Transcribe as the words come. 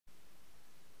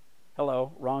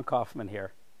Hello, Ron Kaufman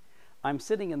here. I'm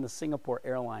sitting in the Singapore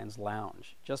Airlines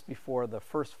lounge just before the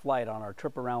first flight on our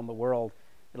trip around the world.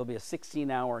 It'll be a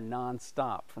 16-hour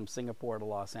non-stop from Singapore to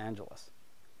Los Angeles.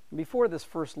 Before this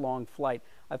first long flight,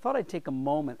 I thought I'd take a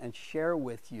moment and share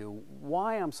with you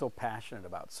why I'm so passionate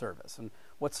about service and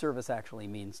what service actually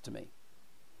means to me.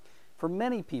 For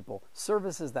many people,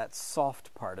 service is that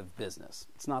soft part of business.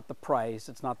 It's not the price,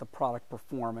 it's not the product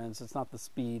performance, it's not the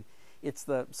speed, it's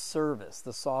the service,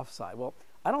 the soft side. Well,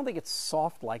 I don't think it's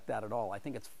soft like that at all. I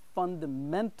think it's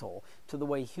fundamental to the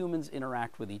way humans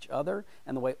interact with each other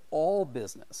and the way all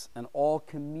business and all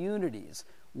communities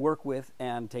work with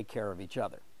and take care of each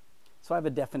other. So I have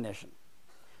a definition.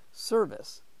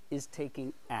 Service is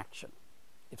taking action.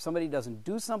 If somebody doesn't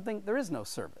do something, there is no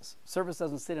service. Service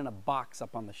doesn't sit in a box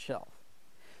up on the shelf.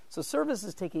 So service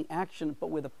is taking action, but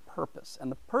with a purpose.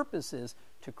 And the purpose is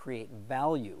to create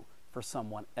value for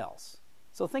someone else.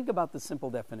 So think about the simple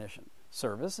definition.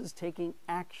 Service is taking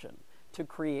action to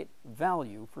create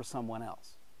value for someone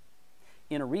else.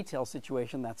 In a retail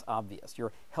situation, that's obvious.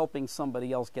 You're helping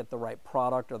somebody else get the right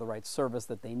product or the right service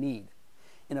that they need.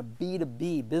 In a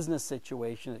B2B business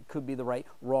situation, it could be the right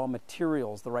raw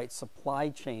materials, the right supply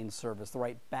chain service, the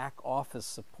right back office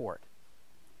support.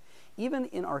 Even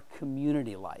in our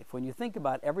community life, when you think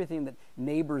about everything that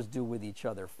neighbors do with each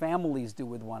other, families do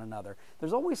with one another,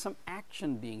 there's always some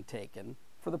action being taken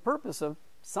for the purpose of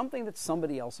something that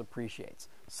somebody else appreciates,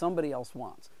 somebody else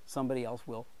wants, somebody else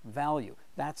will value.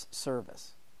 That's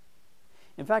service.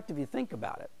 In fact, if you think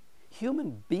about it,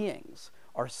 human beings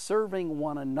are serving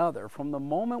one another from the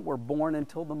moment we're born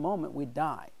until the moment we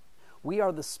die. We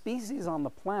are the species on the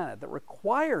planet that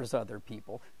requires other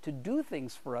people to do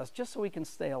things for us just so we can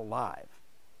stay alive.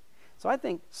 So I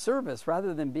think service,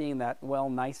 rather than being that, well,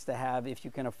 nice to have if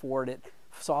you can afford it,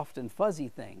 soft and fuzzy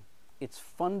thing, it's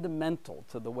fundamental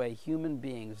to the way human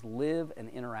beings live and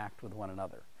interact with one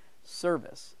another.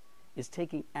 Service is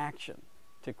taking action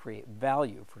to create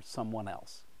value for someone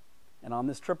else. And on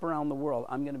this trip around the world,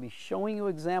 I'm going to be showing you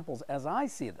examples as I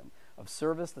see them of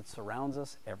service that surrounds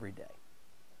us every day.